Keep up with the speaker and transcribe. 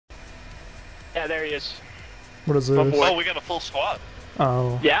Yeah, there he is. What is this? Oh, we got a full squad.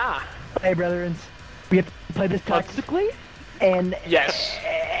 Oh. Yeah. Hey, brethren, we have to play this tactically and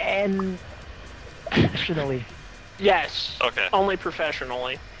professionally. Yes. Okay. Only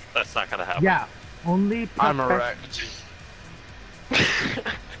professionally. That's not gonna happen. Yeah, only. I'm erect.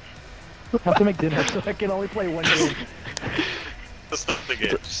 Have to make dinner, so I can only play one game. Let's start the game.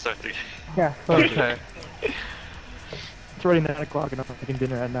 Just start the game. Yeah. Okay. It's already 9 o'clock and I'm making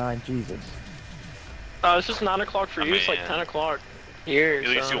dinner at 9. Jesus. Oh, it's just 9 o'clock for you. It's like 10 o'clock here. At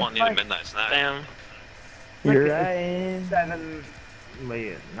least so. you won't need a midnight snack. Damn. You're right. 7.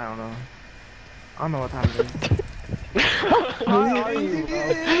 Wait, I don't know. I don't know what time it is. How are you,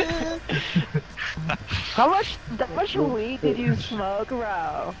 bro? How much weed did you smoke,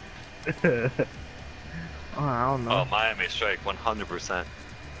 bro? Oh, I don't know. Oh, Miami Strike, 100%.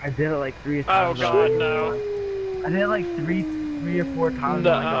 I did it like 3 Oh times. god, no. I did it like three or 4 times.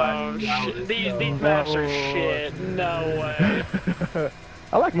 No, these maps are shit. No way.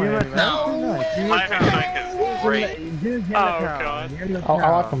 I like Miami, man. No. Miami Strike is great. Oh god. I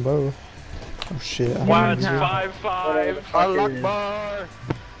like them both. Oh shit. Wow, it's 5-5. Akbar.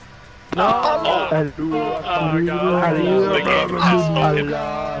 No. Oh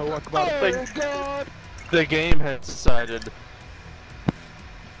god. The game has decided.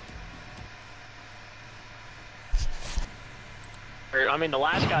 I mean, the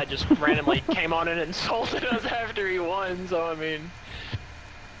last guy just randomly came on and insulted us after he won, so I mean...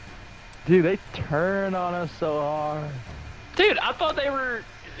 Dude, they turn on us so hard. Dude, I thought they were...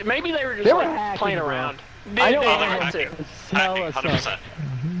 Maybe they were just like playing around. Dude, I know they hacking. had to. Hacking, 100%.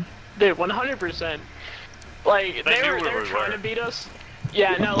 Dude, 100%. Like, They they knew were where we trying were. to beat us.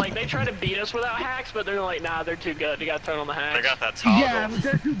 Yeah, no, like, they tried to beat us without hacks, but they're like, nah, they're too good. You gotta turn on the hacks. They got that toggle. Yeah,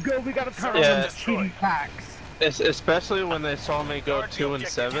 they're too good. We gotta turn on Yeah. the cheating packs. Especially when they saw me go 2 and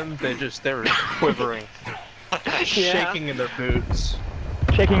 7, they were quivering, shaking in their boots.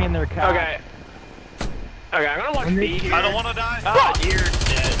 Shaking in their cow. Okay. Okay, I'm gonna watch B here. I don't want to die. Ah, you're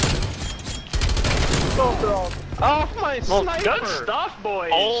dead. Oh my Well, sniper! good stuff, boys.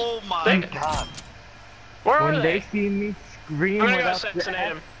 Oh my god. Where are When they? they see me scream I'm gonna go without assassinate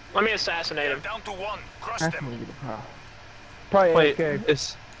him. Let me assassinate him. Down to 1. Crush That's them. gonna be the problem. Probably Wait,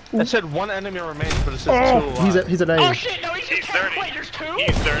 AFK. it said 1 enemy remains, but it says 2 alive. He's at A. Oh shit, no, he's He's just 30. Wait, there's 2?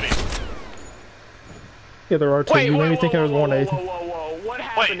 He's 30. Yeah, there are 2. You made me think there was 1 8. Whoa, what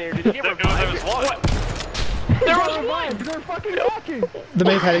happened Wait, there? Did he get there revived? was 1. What? There was 1! They're fucking walking! The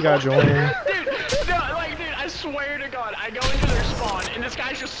main had a guy join. Dude, no, like, dude, I swear to God, I go into their spawn, and this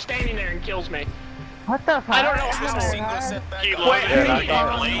guy's just standing there and kills me. What the fuck? I don't know how. He Wait, loaded it. he He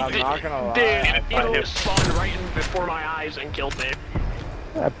literally- not gonna lie. Dude, he literally spawned right in before my eyes and killed me.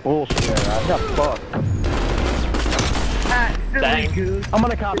 That bullshit. I got fucked. Dang. I'm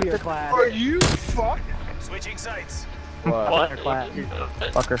gonna copy your class. Are you fucked? Switching sites. What? Your class.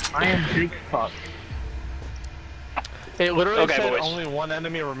 Fucker. I am big fuck. It literally Okay, said boys. only 1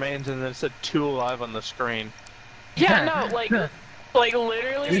 enemy remains, and then it said 2 alive on the screen. Yeah, no, like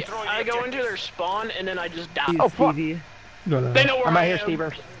literally, I go into their spawn and then I just die. Oh, fuck. They know where I'm I out here, am.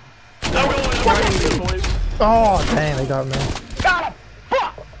 Stevers. I'm going over boys. Oh, dang, they got me. Got him!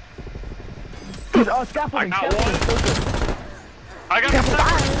 Fuck! Dude, oh, scaffolding. I got scaffolding. I got a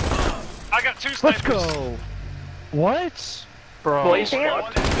sniper. I got 2 snipers. Let's go. What? Bro. Blaze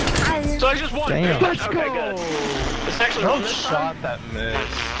fucked. So I just won. Damn. Let's Okay, go. good. It's actually No won this time. shot that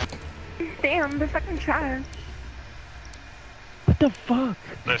missed. Damn, the fucking trash. What the fuck?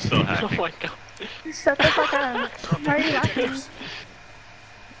 They're still Oh hacking. my god. Shut the fuck up. Why are you laughing?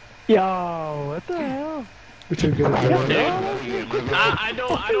 Yo, what the hell? You're too good at Dude, that. I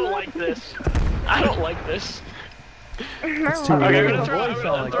don't like this. I don't like this. It's too Okay, I'm weird. gonna throw, Voice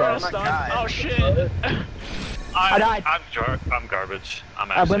sound like throw a that. stun. Oh shit. I died. I'm garbage.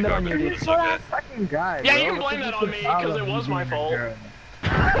 I'm I actually blame it on you, garbage. dude. It's okay. Fucking guy. Yeah, bro. you can blame that on me because it was my fault.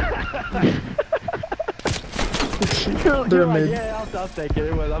 They're like, mid. yeah, I'll take it.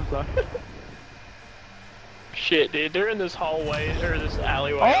 It was, I'm sorry. Shit, dude, they're in this hallway or this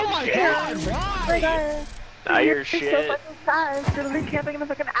alleyway. Oh I'm my scared. god, Oh my why? god. Nah, you're so shit. fucking fast. You're literally camping in the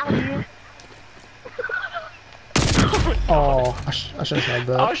fucking alley. Oh, I shouldn't have said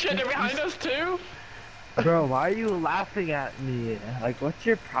Oh that. shit, they're behind us too? Bro, why are you laughing at me? Like, what's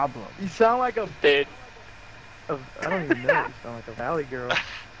your problem? You sound like a, Dude, I don't even know. You sound like a valley girl.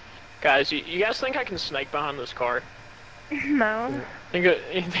 guys, you guys think I can snake behind this car? No. You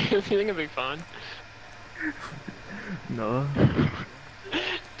think it'd be fun? No.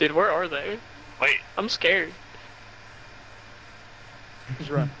 Dude, where are they? Wait, I'm scared. Just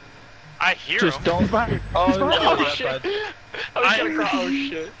run. I hear Just him. don't. Oh, no, Oh that shit. bad. I was gonna cry. Oh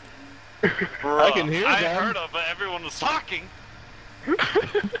shit. Bruh, I can hear I them. heard them, but everyone was talking.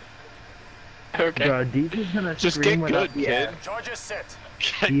 Okay. Bro, Deez is gonna Just scream get without good, the kid. S. Charges set.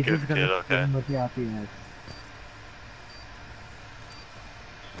 Deez Good is gonna kid, okay. scream without the S.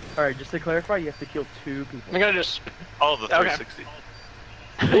 Alright, just to clarify, you have to kill 2 people. I'm gonna just. Oh, the Okay. 360.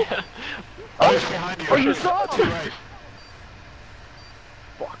 Oh, he's behind you. Oh, you saw him! Right.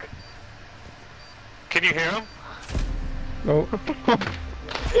 Fuck. Can you hear him? Oh,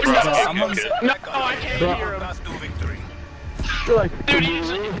 No, I can't hear him. You're like, Dude,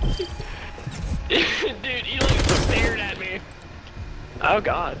 dude, he like stared at me. Oh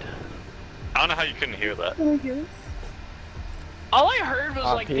god. I don't know how you couldn't hear that. All I heard was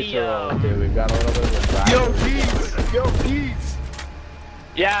like the dude, we've got a little bit of a Yo, Deez! Yo, Deez!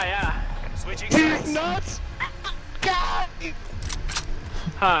 yeah. He's nuts! God!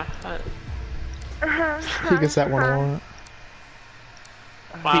 Huh. he gets that one a lot.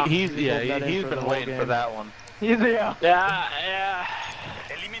 Wow. He's He pulled that in he's for the been whole waiting for game. that one. he's yeah. Yeah.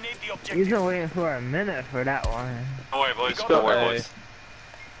 He's been waiting for a minute for that one. Don't worry, boys. Go Don't worry, away. boys.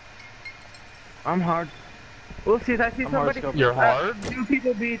 I'm hard. We'll see. I see I'm somebody. hard You're hard? 2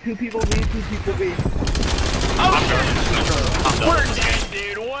 people B, 2 people B, 2 people B. Oh, we're dead,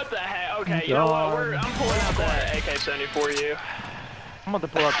 dude. What the heck? Okay, you know what? I'm pulling out the AK-70 for you. I'm about to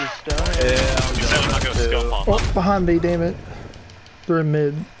pull out this stone. Yeah, You said I'm not gonna skill pump. Oh, behind me, damn it. They're in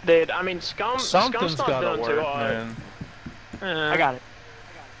mid. Dude, I mean, Scum's something's not gotta doing too work, hard. man. I got it.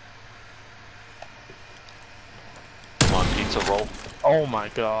 Come on, pizza roll. Oh my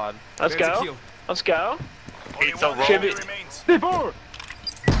god. Let's go. Let's go. Pizza roll. Should be, C4!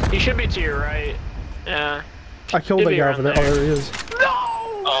 he should be to your right. Yeah. I killed Should that be guy around over there. Oh, there. there he is.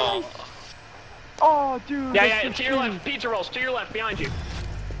 Oh, Oh, dude. Yeah, that's yeah, the to your thing. left. Pizza rolls, to your left, behind you.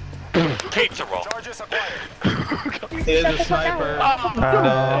 pizza roll. He is a sniper. Oh,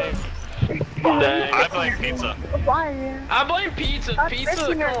 dang. Dang. I blame pizza. Why? I blame pizza. Stop Pizza,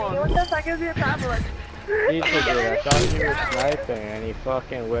 bitching at come me. on. What the fuck is your problem? He took it. I thought he was sniping and he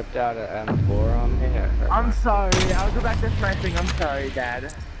fucking whipped out an M4 on me. I'm sorry. I'll go back to sniping. I'm sorry,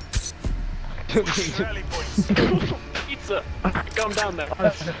 Dad. Pizza. Come down there.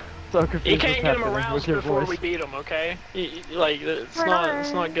 So confused You can't what's get him happening aroused with your before voice. we beat him, okay? Like, it's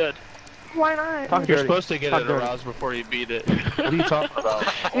Why not good. Why not? Talk You're dirty. supposed to get Talk it dirty. aroused before you beat it. What are you talking about?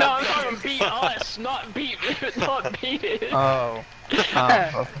 No, I'm talking beat us, not beat it. Oh.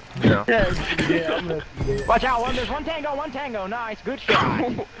 Yeah. Yeah, I'm gonna. Watch out, there's one tango, nice, good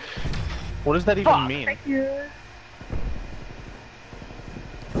shot. What does that even mean? Thank you.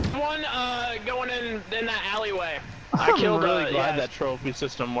 One, going in that alleyway. I I'm killed, really glad yeah. that trophy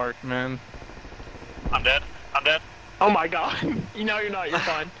system worked, man. I'm dead. I'm dead. Oh my god. You know you're not, you're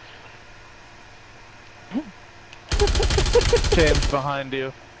fine. James behind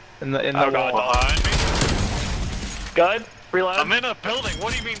you. In the Oh, God. wall. Behind me? Good? Reload? I'm in a building.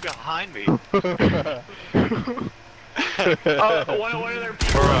 What do you mean behind me? One of their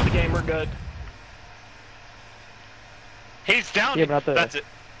people in the game, we're good. He's down. Yeah, but That's it.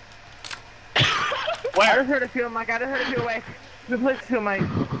 I Where? just heard a few mic. I just heard a few mic. The place to mic.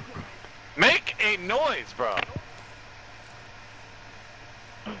 Make a noise, bro.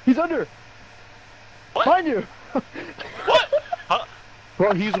 He's under. What? Behind you. What? Huh?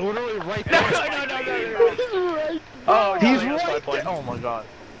 Bro, he's literally right No, there. no. Oh, He's yeah, that's my right point. there. Oh my god.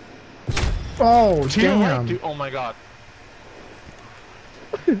 Oh, To your right, damn. dude. Oh my god.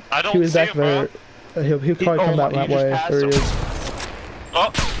 I don't He was see back him, bro. there. He'll probably come back that you just way. passed There he him. is.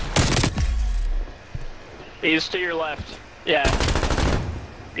 Oh, He's to your left. Yeah.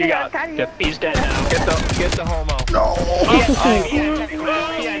 You Yeah, got got you. He's dead now. Get the homo. He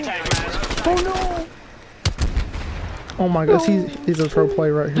had tank mask. Oh no. Oh my gosh, he's a pro play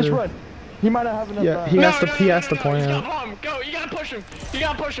right Just here. run. He might not have enough Yeah, time. he has to No, he has to He's got plan. bomb. Go, you gotta push him. You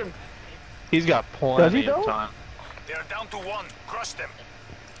gotta push him. He's got Does plenty he of though? time. they're down to one. Crush them.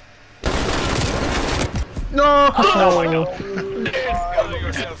 No. Oh my god.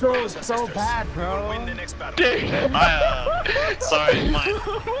 So bad, bro. Dude. Sorry, mine.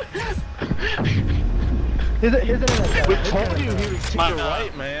 His internet. We told you he was to My your bad.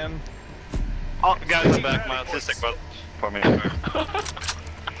 right, man. Oh, guys, I'm back. My autistic brother for me.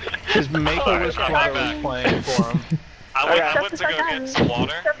 His Make-A-Wish Alright, brother I'm was playing for him. I went to go get some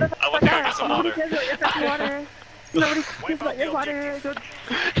water. I went to go get some Nobody water. cares about your fucking water. Nobody cares about your water. Go-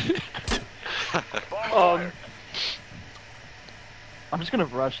 I'm just gonna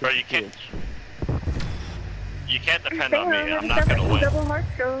rush Bro, this you can't- bitch. You can't depend Damn, on me. I'm every not time gonna I win. double heart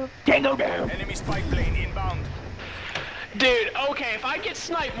scope. Tango down. Enemy spy plane inbound. Dude, okay, if I get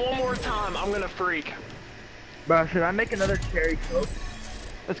sniped one more time, I'm gonna freak. Bro, should I make another cherry coke?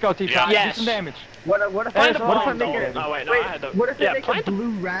 Let's go, T-Top. Yeah. Do some damage. What if I make a Oh wait, no, I had to. what if I Yeah, make a plant the.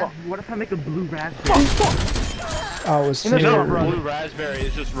 blue what if I make a blue raspberry? I was In the No, bro. blue raspberry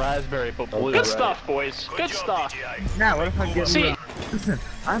is just raspberry, but blue. Good stuff, boys. Good stuff. Now what if I get See. Listen,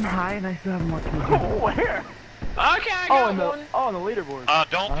 I'm high and I still have more kills. Where? Okay, I got On one. the leaderboard.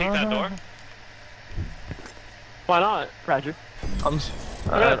 Don't peek that door. Why not? Roger. I'm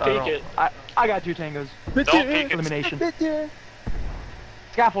gonna peek it. I got 2 tangos. Don't peek it. Elimination.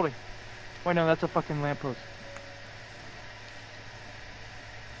 Scaffolding. Wait, no, that's a fucking lamppost.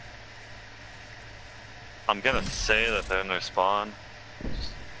 I'm gonna say that they're in their spawn.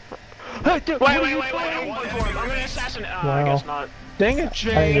 Hey, dude, Wait. I'm going for him. I'm gonna assassinate. I Wow. guess not. Dang it, I ain't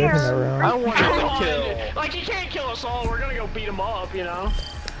James! looking around. I wanted Come to on, kill. dude. Like, you can't kill us all. We're gonna go beat him up, you know?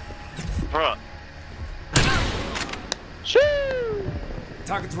 Bruh.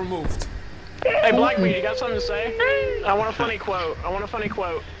 Target removed. Hey, Blackbeard, you got something to say? I want a funny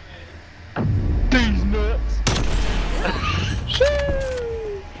quote. These nuts!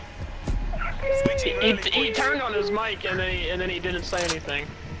 He turned on his mic and then he didn't say anything.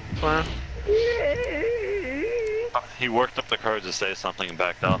 Wow. He worked up the courage to say something and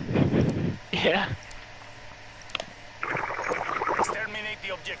backed off. Yeah. Exterminate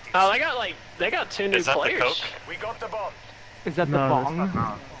the objective. Oh, they got 2 new Is that the players. Coke? We got the bomb. Is that the No,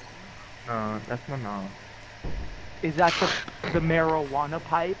 bong? no, that's not no. Is that the marijuana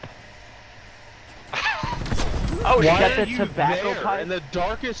pipe? Oh, Why got are the you tobacco there pipe? in the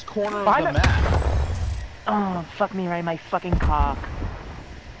darkest corner Find of the it. map? Oh, fuck me right in my fucking cock.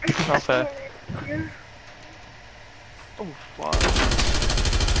 Okay. Oh, fuck.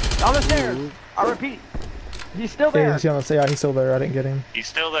 On the stairs! I repeat. He's still Yeah, there. he's still there. I didn't get him. He's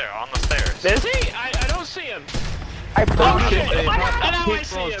still there on the stairs. Is he? I don't see him. I Oh put shit! Hey, Now Pop, I keep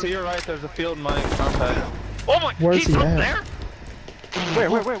see close. To him. your right, there's a field mic contact. Oh my! Where's he's he up at? there.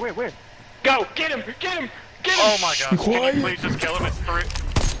 Where? Go! Get him! Oh my gosh! Can quiet. you please just kill him? It's 3.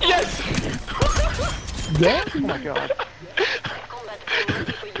 Yes! Yeah? Oh my god.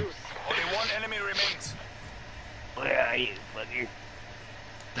 Only one enemy remains. Where are you, bugger?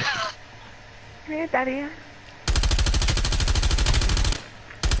 Hey, Daddy.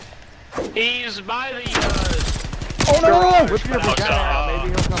 He's by the Oh no! Whip your Oh, vagina out, maybe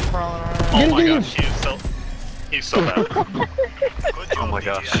he'll come crawling around. Oh my Get him. gosh! He's so bad. Good job, Oh my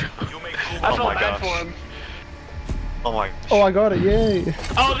gosh. DJI. You make cool. I Oh felt my bad gosh. for him. Oh my. Oh, I got it. Yay!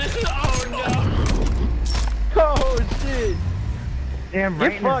 Oh, this is. Oh no! Oh shit! Damn, Get right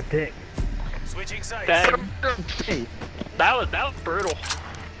in his fucked. dick. Switching sides. Dang. Hey, That was brutal.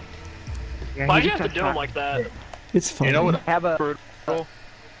 Yeah, Why'd he you have to just do got him like that? It's fun. You know what? have a Brutal.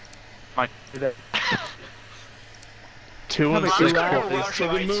 My. 2 and I'm 6 gonna is rush to the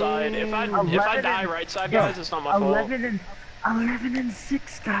right moon. side. If I 11 die right side, guys, it's not my fault. 11 and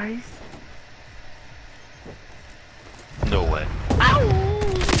 6, guys. No way.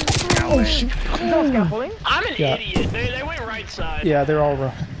 Oh shit! no scaffolding. I'm an Yeah. idiot. They went right side. Yeah, they're all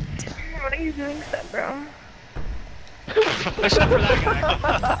wrong. What are you doing, step bro? Except for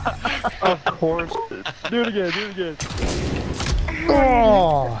that guy. Of course. Do it again.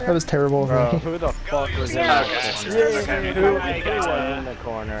 Oh, that was terrible. Bro, who the fuck was in Yeah. that corner? Who was in the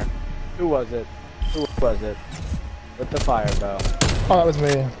corner? Who was it? With the fire bow. Oh, that was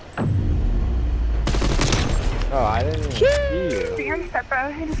me. Oh, I didn't even see you. Damn, step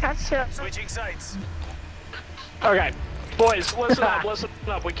bro. He just got shit. Switching sides. Okay. Boys, listen up.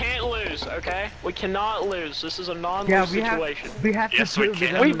 We can't lose, okay? We cannot lose. This is a non-lose Yeah, situation. we have Yes, to we prove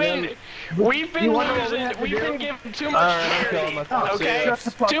can. that We've been You wanna know what we losing. have to We've do? been giving too All much right, I'm charity. killing myself. Okay? Shut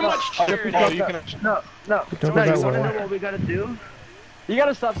the fuck Too up. much charity. Oh, you can. No. Don't No, go that you wanna way. know what we gotta do? You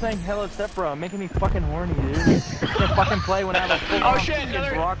gotta stop saying hello step bro, making me fucking horny, dude. I can't fucking play when I have a full Oh, shit,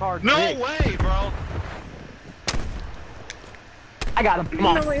 another- rock hard No dick. way, bro. I got him. Come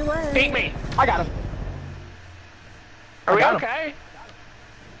on. No, we won. Beat me. I got him. Are we got him. okay?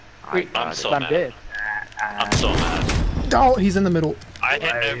 I'm so I'm mad. dead. I'm so mad. Oh, he's in the middle. I hit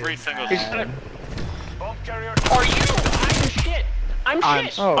every single. Bomb carrier. Are you? I'm shit. I'm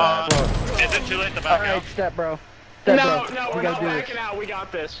shit. Oh, Is it too late to back alright, out? step bro. Step No, bro. no, we we're gotta not do backing this. out. We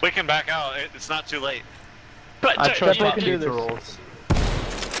got this. We can back out. It's not too late. But I trust Step my bro can do pizza this. rolls.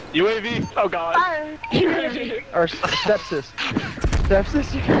 UAV. oh god. Bye. Or stepsis.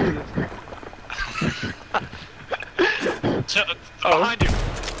 Stepsis, you can do this. Behind you.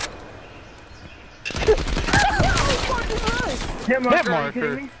 Hit marker. Hit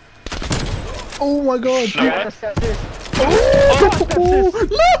marker. Oh my god. Okay. Oh,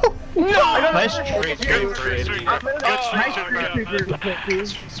 no! Nice trade, Good trade. sweeper. Good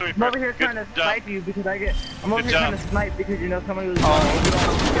Sweeper. sweeper. I'm over here trying to Good job. snipe you because I'm over Good here trying to job. snipe because you know somebody was.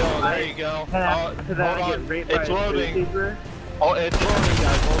 Oh, there you go. So that Hold I get on. raped by It's a loading. sweeper. Oh, it's loading,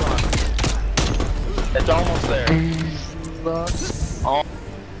 guys. Hold on. It's almost there. Oh,